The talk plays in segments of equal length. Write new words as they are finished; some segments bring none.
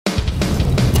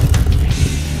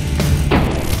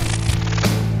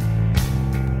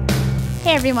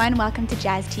Hey everyone, welcome to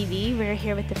JazTV. We're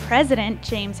here with the president,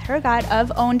 James Hergott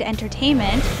of Owned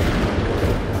Entertainment.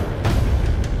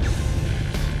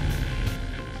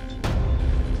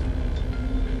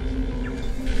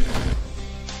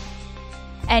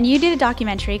 And you did a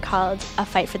documentary called A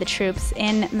Fight for the Troops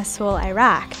in Mosul,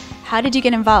 Iraq. How did you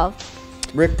get involved?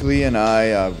 Rick, Lee, and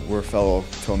I were fellow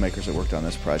filmmakers that worked on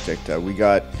this project. We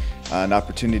got an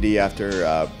opportunity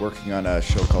after working on a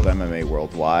show called MMA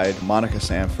Worldwide. Monica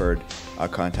Sanford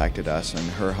contacted us,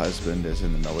 and her husband is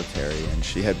in the military, and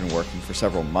she had been working for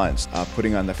several months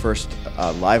putting on the first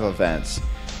live events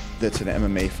that's an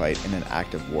MMA fight in an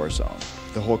active war zone.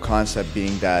 The whole concept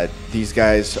being that these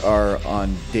guys are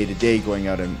on day-to-day going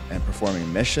out and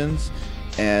performing missions,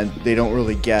 and they don't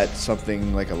really get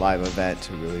something like a live event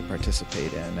to really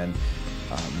participate in. And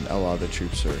a lot of the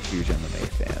troops are huge MMA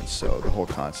fans, so the whole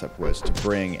concept was to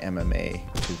bring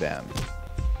MMA to them.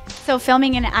 So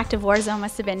filming in an active war zone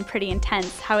must have been pretty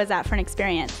intense. How was that for an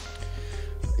experience?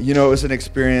 You know, it was an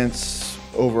experience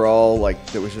overall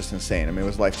that was just insane. I mean, it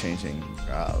was life-changing.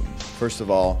 First of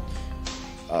all,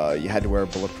 you had to wear a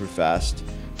bulletproof vest.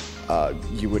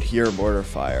 You would hear mortar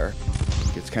fire.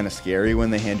 It's kind of scary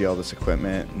when they hand you all this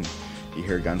equipment and you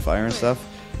hear gunfire and stuff,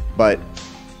 but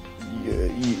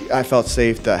I felt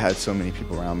safe that I had so many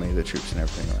people around me, the troops and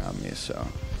everything around me. So,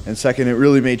 and second, it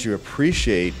really made you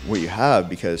appreciate what you have,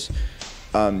 because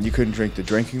you couldn't drink the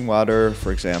drinking water,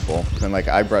 for example. And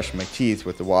I brushed my teeth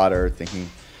with the water, thinking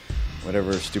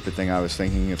whatever stupid thing I was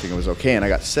thinking it was okay, and I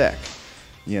got sick.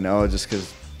 You know, just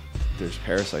because there's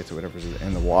parasites or whatever's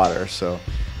in the water. So,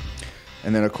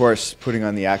 and then of course putting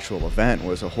on the actual event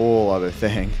was a whole other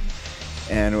thing.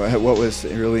 And what was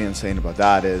really insane about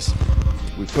that is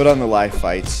we put on the live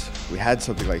fights. We had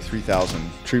something like 3,000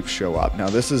 troops show up. Now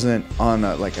this isn't on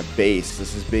a base.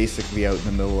 This is basically out in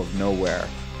the middle of nowhere,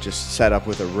 just set up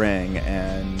with a ring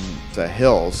and the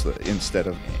hills instead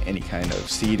of any kind of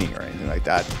seating or anything like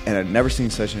that. And I'd never seen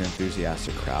such an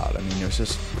enthusiastic crowd. I mean,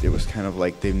 it was kind of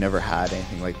like they've never had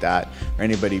anything like that or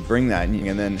anybody bring that.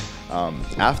 And then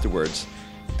afterwards,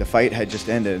 the fight had just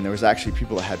ended, and there was actually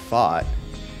people that had fought,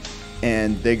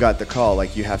 and they got the call,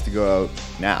 you have to go out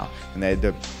now. And they had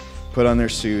to put on their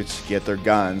suits, get their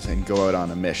guns, and go out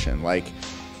on a mission, a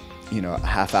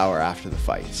half hour after the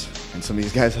fights. And some of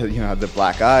these guys had the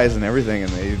black eyes and everything,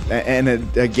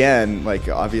 again,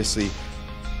 obviously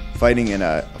fighting in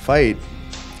a fight,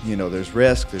 there's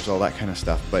risk, there's all that kind of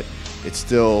stuff, but it's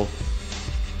still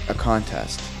a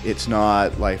contest. It's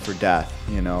not life or death,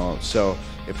 so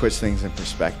it puts things in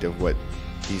perspective what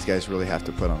these guys really have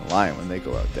to put on the line when they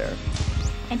go out there.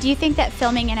 And do you think that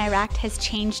filming in Iraq has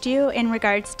changed you in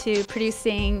regards to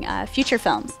producing future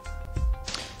films?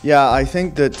 Yeah, I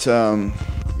think that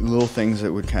little things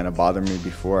that would kind of bother me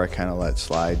before I kind of let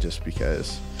slide, just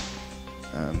because,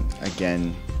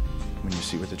 again, when you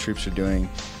see what the troops are doing,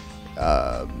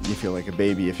 you feel like a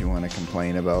baby if you want to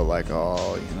complain about I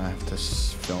have to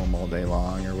film all day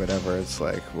long or whatever. It's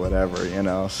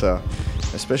whatever, So,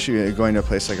 especially going to a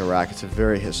place like Iraq, it's a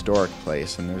very historic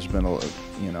place, and there's been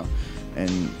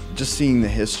and just seeing the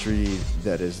history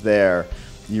that is there,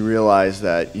 you realize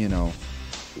that,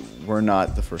 we're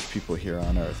not the first people here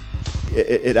on Earth.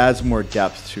 It adds more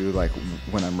depth to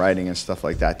when I'm writing and stuff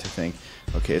like that, to think,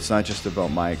 okay, it's not just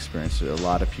about my experience. A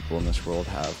lot of people in this world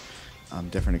have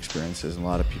different experiences, and a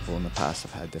lot of people in the past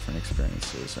have had different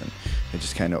experiences, and it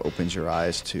just kind of opens your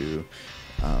eyes to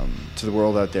the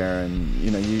world out there, and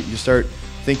you start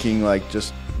thinking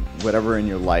just whatever in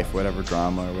your life, whatever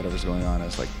drama or whatever's going on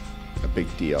is a big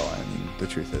deal, and the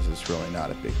truth is it's really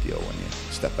not a big deal when you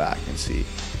step back and see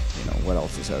what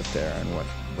else is out there and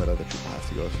what other people have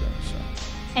to go through. So.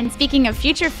 And speaking of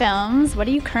future films, what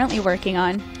are you currently working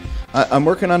on? I'm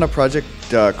working on a project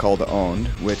called Owned,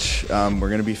 which we're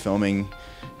going to be filming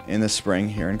in the spring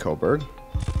here in Coburg,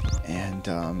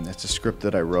 and it's a script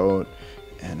that I wrote,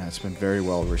 and it's been very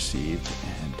well received.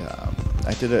 And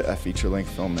I did a feature-length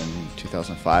film in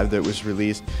 2005 that was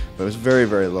released, but it was very,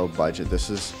 very low budget.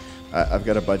 I've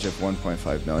got a budget of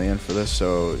 $1.5 million for this,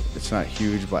 so it's not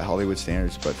huge by Hollywood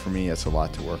standards, but for me it's a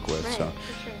lot to work with. Right,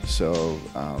 so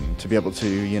to be able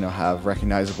to have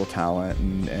recognizable talent,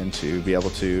 and to be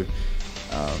able to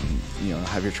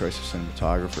have your choice of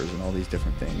cinematographers and all these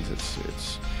different things,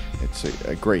 it's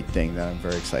a great thing that I'm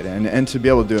very excited, and to be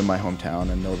able to do it in my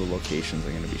hometown and know the locations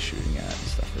I'm going to be shooting at and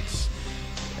stuff.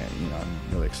 I'm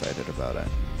really excited about it.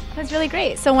 That's really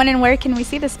great. So when and where can we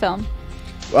see this film?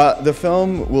 The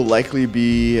film will likely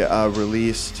be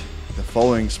released the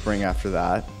following spring after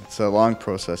that. It's a long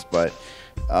process, but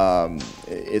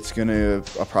It's going to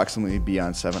approximately be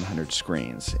on 700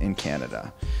 screens in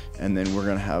Canada. And then we're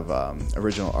going to have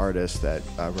original artists that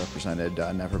represented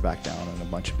Never Back Down and a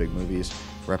bunch of big movies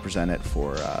represent it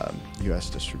for U.S.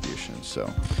 distribution.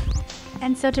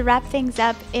 And so to wrap things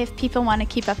up, if people want to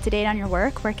keep up to date on your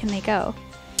work, where can they go?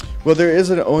 Well, there is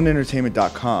an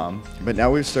ownentertainment.com, but now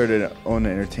we've started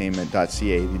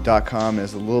ownentertainment.ca. The .com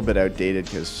is a little bit outdated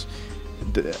because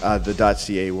the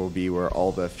 .ca will be where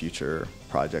all the future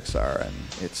projects are, and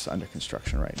it's under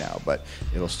construction right now. But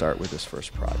it'll start with this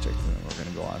first project, and then we're going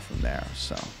to go on from there.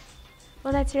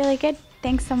 Well, that's really good.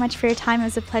 Thanks so much for your time. It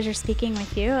was a pleasure speaking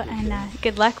with you, and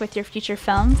good luck with your future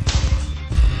films.